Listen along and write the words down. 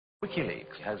WikiLeak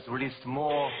has released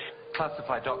more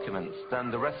classified documents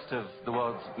than the rest of the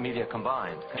world's media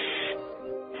combined.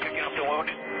 Picking up the load.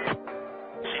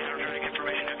 Energetic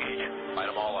information engaged. Light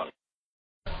them all up.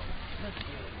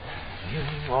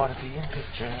 You want to be in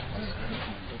pictures.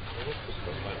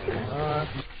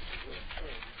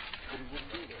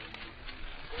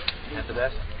 That's the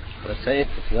best. Let's say it's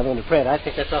another one to print. I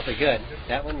think that's awfully good.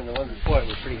 That one and the one before it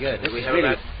were pretty good. Do we have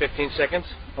about 15 seconds?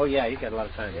 Oh yeah, you got a lot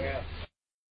of time. Yeah.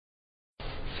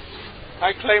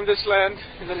 I claim this land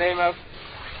in the name of...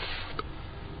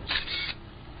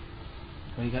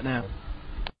 What do you got now?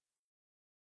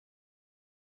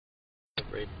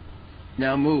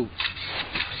 Now move.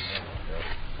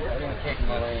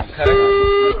 Cut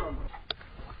it.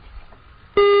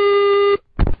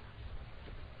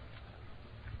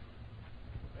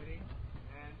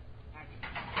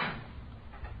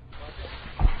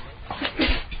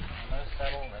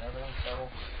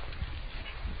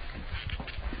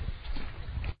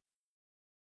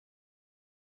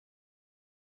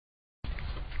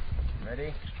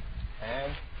 Ready,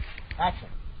 and action.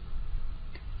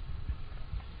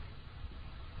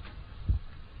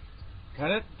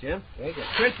 Cut it, Jim. Okay, good.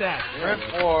 Print that. Print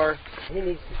for... He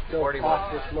needs to go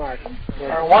off this mark.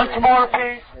 Once more,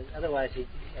 please. Otherwise, he,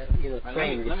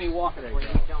 let me walk it. Before you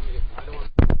tell me I don't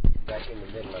want to back in the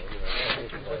middle of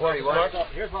it.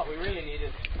 Here's what we really need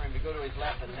is for him to go to his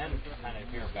left and then kind of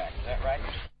veer back. Is that right?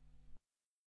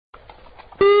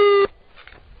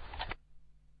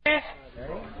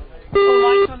 No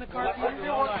lights on the car?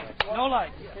 No lights. No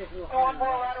lights.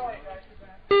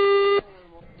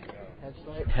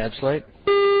 Headlight.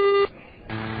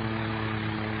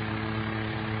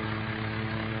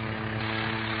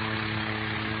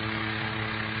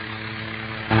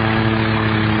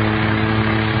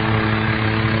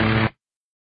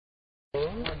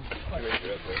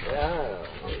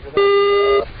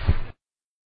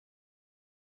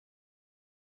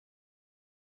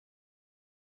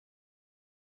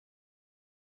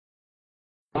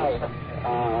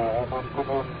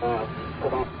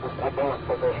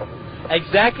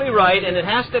 Exactly right, and it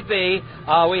has to be.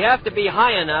 We have to be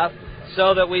high enough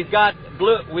so that we've got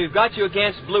you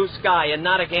against blue sky and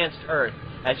not against Earth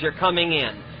as you're coming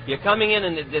in. You're coming in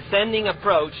a descending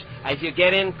approach as you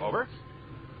get in. Over.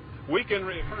 We can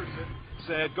rehearse it.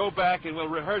 Said, go back and we'll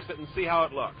rehearse it and see how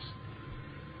it looks.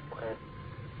 Okay.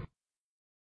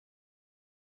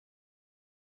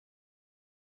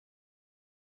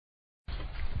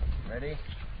 Ready,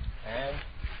 and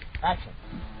action.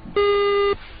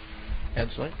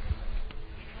 Headlight.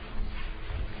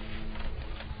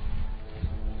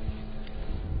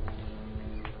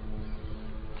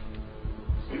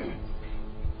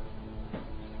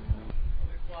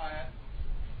 Quiet.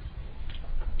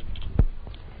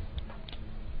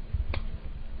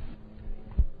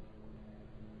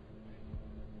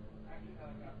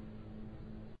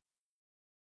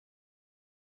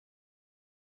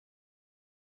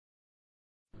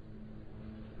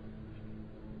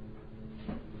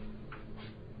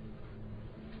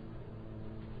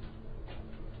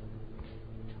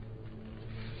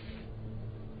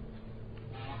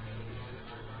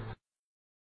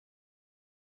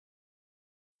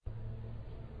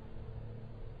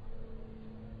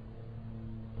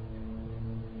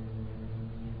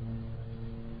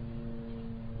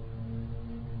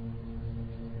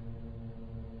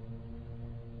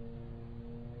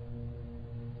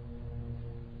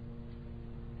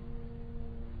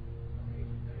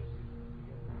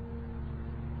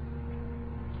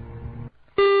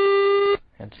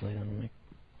 Headlight on me.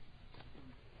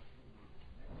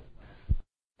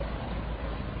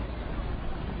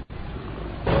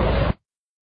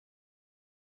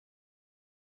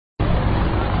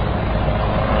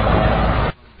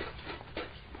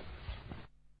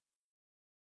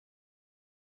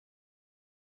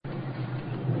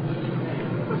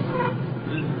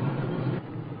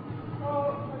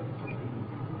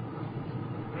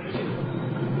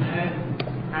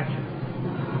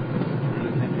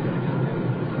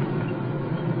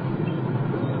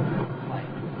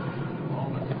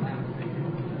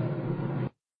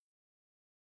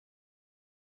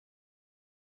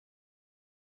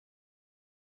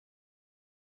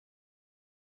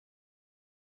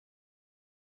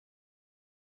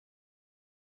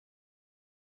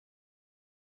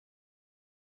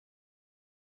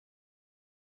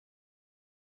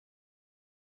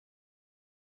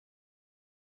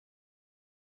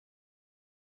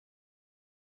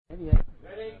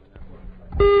 Ready?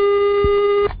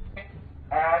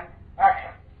 And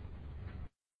action.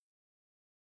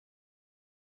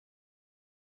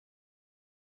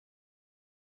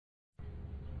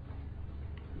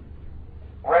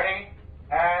 Ready?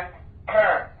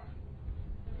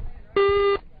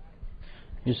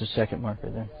 Use the second marker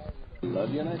there.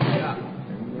 Love you and I yeah.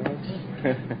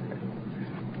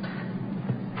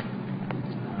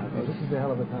 Well, this is a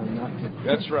hell of a time not to.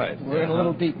 That's right. We're in a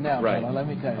little deep now, right. fella, let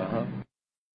me tell you.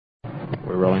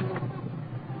 We're rolling.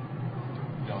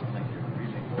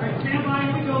 Stand by,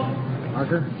 here we go.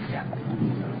 Marker? Yeah.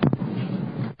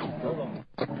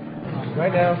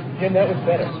 Right now, Jim, that was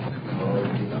better.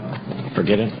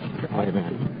 Forget it. Wait a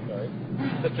minute. Sorry.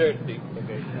 The third deep.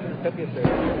 Okay. Took you a third.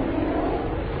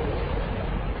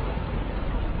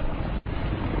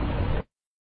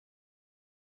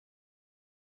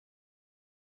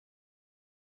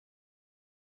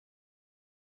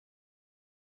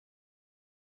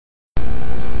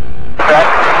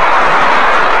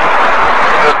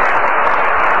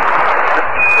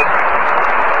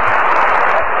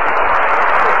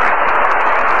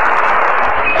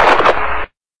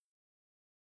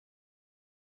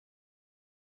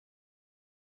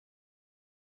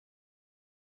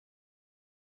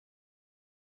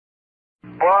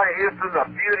 Boy, Houston, the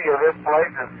beauty of this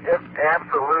place is just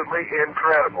absolutely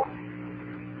incredible.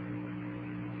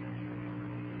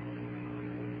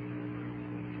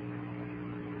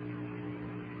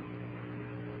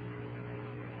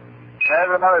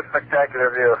 There's another spectacular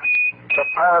view. The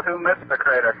pilot who missed the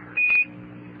crater.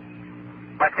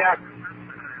 Watch out.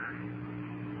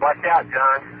 Watch out,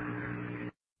 John.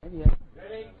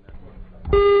 Ready?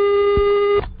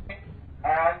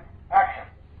 And action.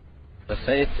 Let's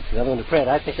say it's another one to print.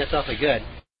 I think that's awfully good.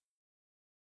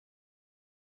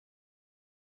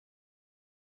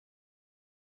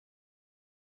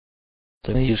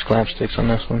 They're going to use clap sticks on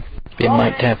this one. Be a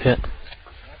mic tap hit.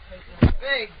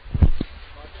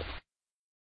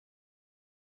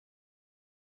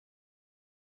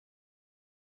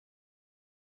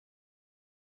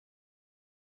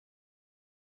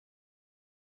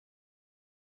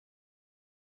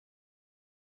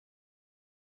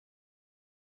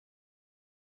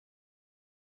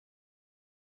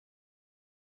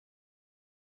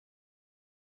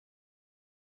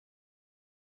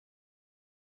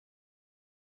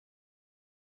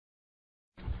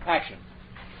 Action.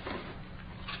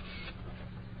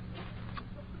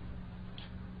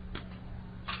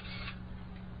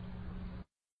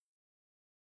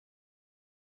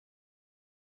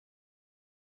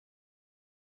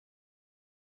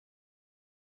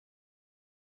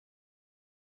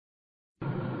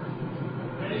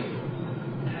 Ready?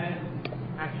 And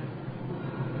action.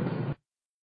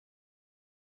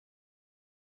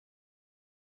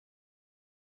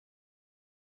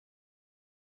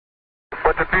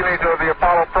 What the feelings of the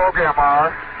Apollo program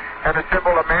are, and the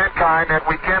symbol of mankind that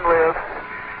we can live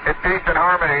in peace and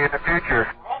harmony in the future.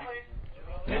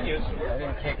 I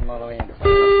didn't take them all the way in.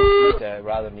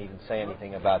 Rather than even say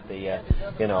anything about the,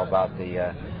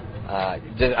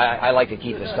 I like to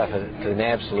keep the stuff to an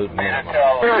absolute minimum.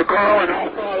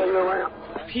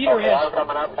 Peter has.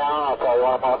 Coming up now, I'll call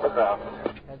one off the ground.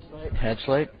 Head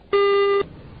slate.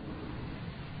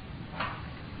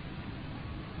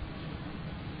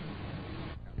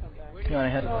 You want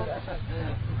to head?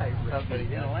 He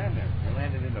didn't land there. He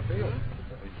landed in the field.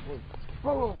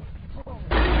 Whoa.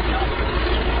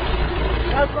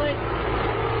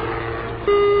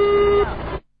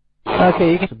 Okay,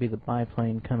 you can. This will be the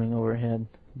biplane coming overhead,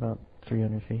 about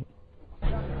 300 feet.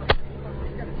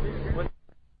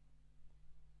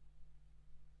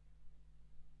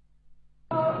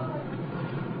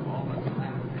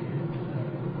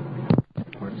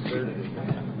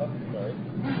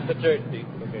 The third deep.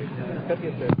 Okay. Took you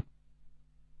a third.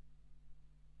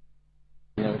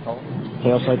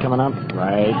 Tail sight coming up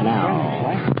right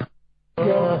now.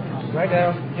 Right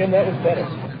now, Jim, that was better.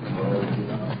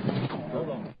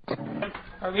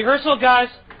 Rehearsal, guys.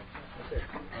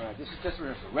 All right, this is just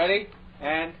rehearsal. Ready?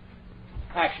 And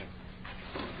action.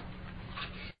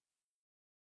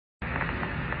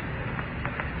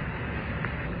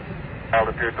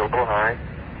 Altitude's a little high.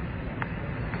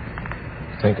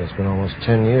 I think it's been almost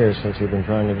 10 years since we've been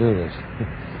trying to do this.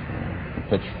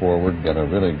 Pitch forward, got a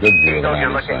really good view of the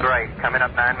You're landing looking site. great. Coming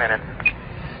up 9 minutes.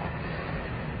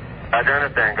 Roger,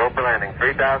 understand. Go for landing.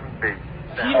 3,000 feet.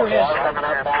 Peter has. Coming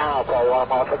up now. I'll call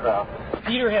one off the ground.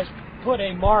 Peter has put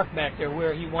a mark back there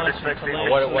where he wants it to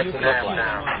land. What's so it you look can like see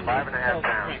now? it. 5.5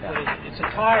 pounds. But it's a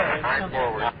tire and 9 something.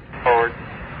 forward. Forward.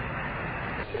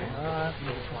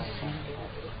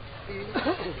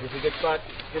 This is a good spot.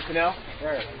 Good to know?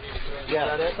 There.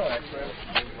 Yeah, that's all right.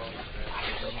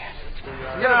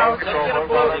 Yeah,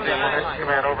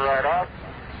 command override off.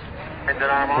 Engine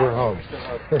arm on. We're home.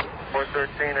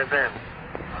 413 is in.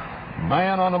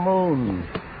 Man on the moon.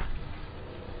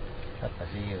 I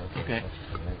see you. Okay.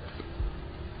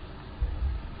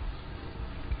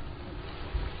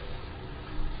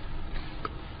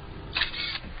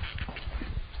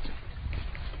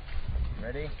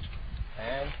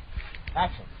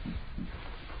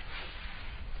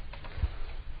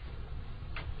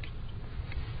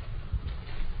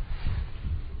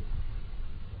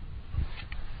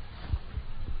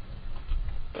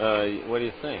 What do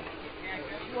you think?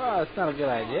 Well, it's not a good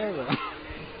idea, but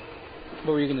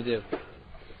what were you going to do?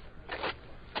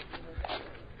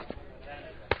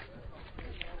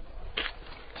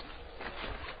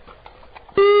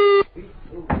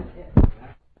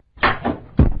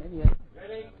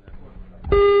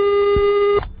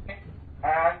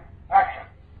 And action.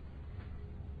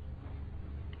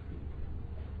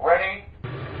 Ready,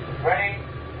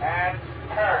 and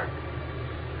turn.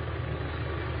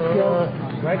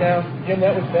 Right now, Jim,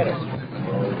 that was better.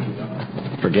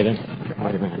 Forget it.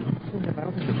 Wait a minute.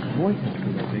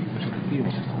 You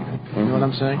know what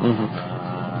I'm saying?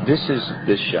 Mm-hmm. This is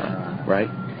this shot, right?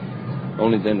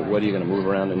 Only then, what are you going to move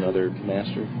around another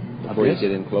master before you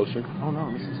get in closer? Oh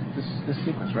no, this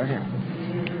sequence right here.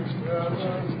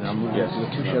 Now I'm moving to the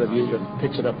two-shot of you that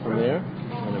picks it up from there,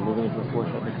 and then moving it to a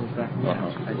four-shot that comes back from there.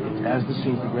 As the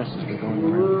scene progresses, we're going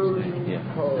around the stage. Yeah.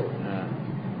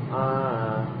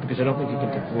 Because I don't think you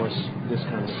can divorce this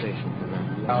conversation from that.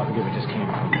 Forgive it just came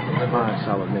from 5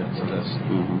 solid minutes of this.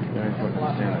 Mm-hmm. Very important to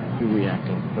understand that you're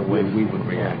reacting the way we would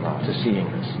react to seeing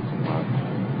this.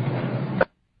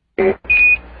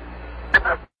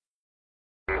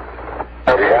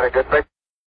 Have you had a good pick?